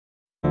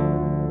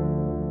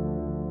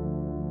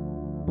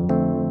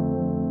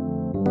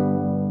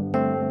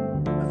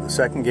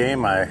Second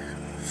game, I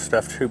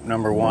stuffed hoop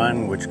number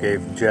 1, which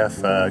gave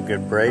Jeff a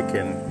good break,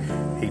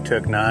 and he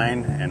took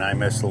 9, and I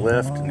missed the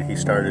lift, and he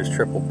started his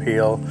triple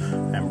peel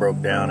and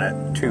broke down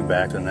at 2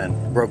 back, and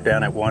then broke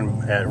down at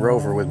 1 at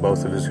Rover with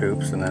both of his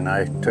hoops, and then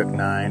I took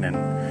 9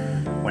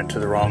 and went to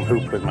the wrong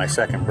hoop with my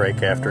second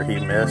break after he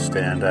missed,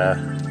 and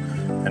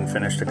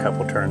finished a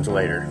couple turns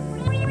later.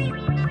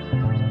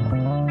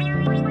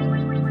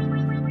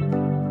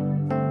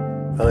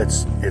 Well,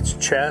 it's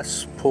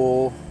chess,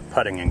 pool,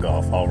 putting, and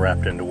golf all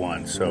wrapped into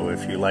one. So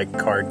if you like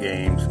card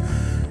games,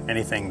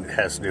 anything that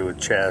has to do with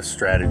chess,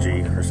 strategy,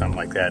 or something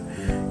like that,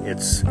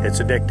 it's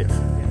addictive.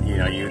 You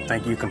know, you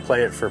think you can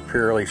play it for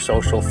purely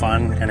social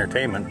fun,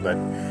 entertainment, but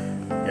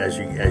as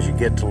you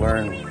get to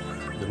learn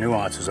the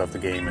nuances of the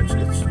game,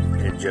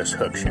 it just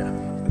hooks you.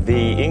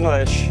 The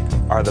English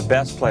are the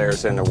best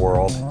players in the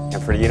world,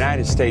 and for the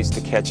United States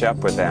to catch up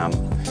with them,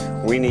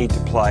 we need to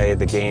play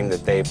the game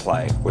that they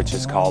play, which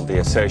is called the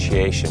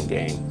association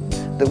game.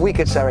 The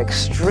wickets are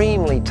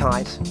extremely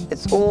tight.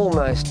 It's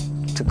almost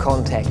to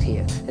contact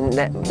here, and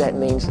that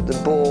means that the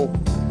ball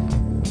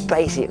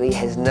basically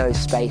has no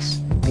space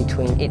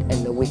between it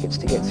and the wickets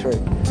to get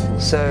through.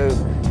 So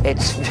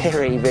it's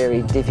very,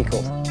 very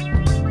difficult.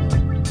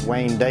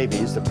 Wayne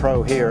Davies, the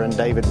pro here, and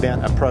David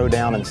Bent, a pro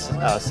down in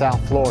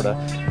South Florida,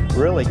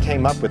 really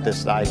came up with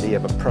this idea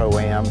of a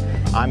Pro-Am.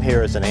 I'm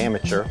here as an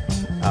amateur,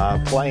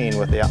 playing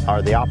with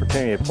the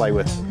opportunity to play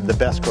with the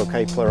best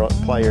croquet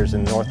players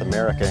in North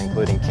America,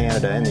 including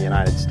Canada and the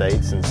United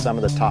States, and some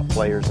of the top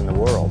players in the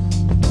world.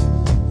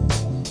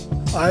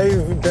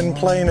 I've been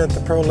playing at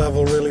the pro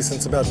level really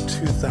since about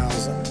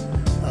 2000,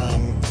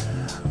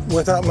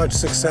 without much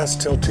success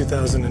till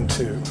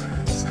 2002.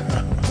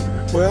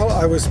 Well,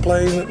 I was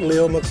playing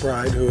Leo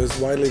McBride, who is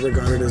widely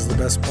regarded as the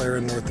best player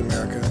in North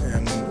America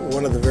and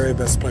one of the very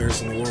best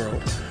players in the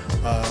world.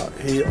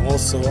 He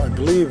also, I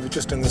believe,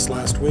 just in this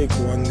last week,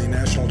 won the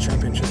national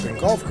championship in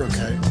golf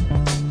croquet.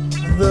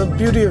 The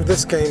beauty of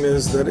this game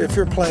is that if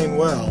you're playing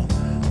well,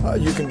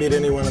 you can beat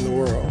anyone in the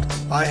world.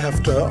 I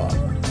have to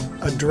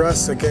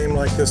address a game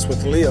like this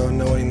with Leo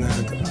knowing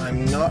that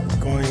I'm not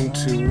going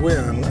to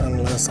win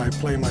unless I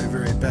play my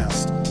very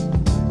best.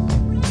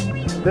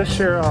 This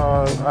year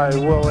I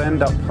will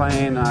end up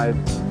playing, I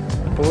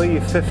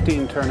believe,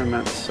 15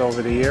 tournaments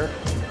over the year.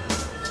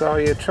 So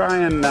you try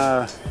and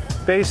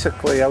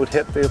basically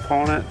out-hit the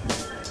opponent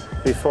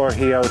before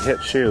he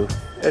out-hits you.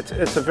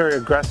 It's a very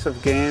aggressive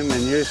game,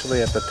 and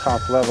usually at the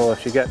top level,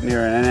 if you get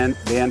near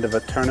the end of a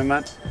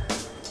tournament,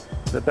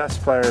 the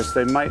best players,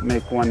 they might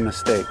make one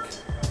mistake.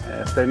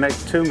 If they make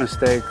 2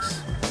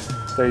 mistakes,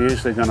 they're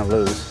usually going to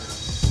lose.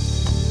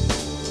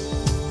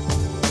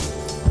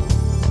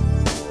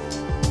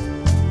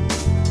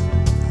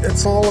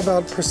 It's all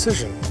about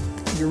precision.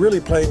 You're really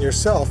playing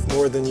yourself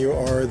more than you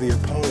are the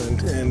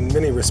opponent in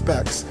many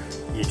respects.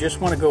 You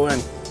just want to go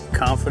in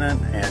confident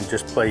and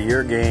just play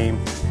your game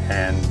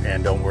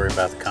and don't worry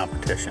about the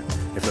competition.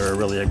 If they're a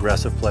really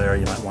aggressive player,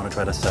 you might want to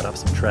try to set up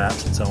some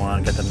traps and so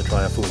on, get them to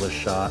try a foolish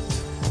shot.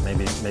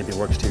 Maybe it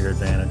works to your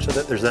advantage.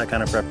 So there's that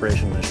kind of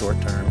preparation in the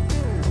short term.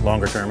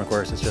 Longer term, of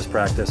course, it's just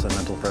practice and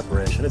mental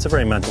preparation. It's a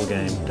very mental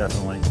game,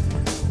 definitely.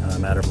 A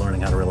matter of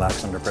learning how to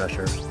relax under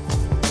pressure.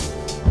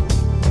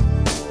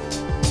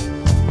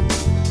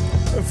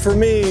 For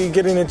me,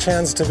 getting a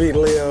chance to beat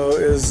Leo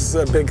is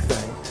a big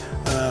thing.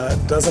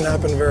 It doesn't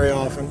happen very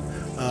often,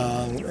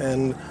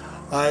 and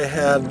I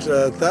had,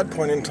 at that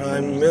point in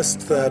time,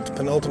 missed that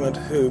penultimate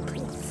hoop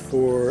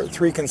for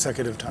 3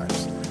 consecutive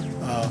times,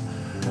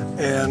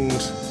 and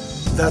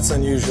that's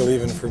unusual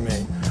even for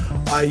me.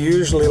 I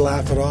usually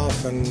laugh it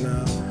off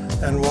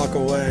and walk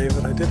away,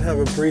 but I did have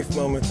a brief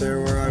moment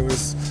there where I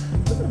was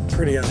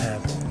pretty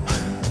unhappy.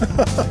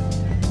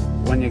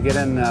 When you get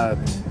in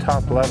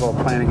top level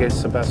playing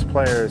against the best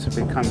players, it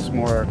becomes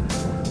more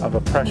of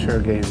a pressure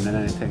game than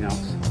anything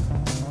else.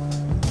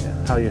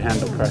 How you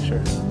handle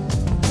pressure.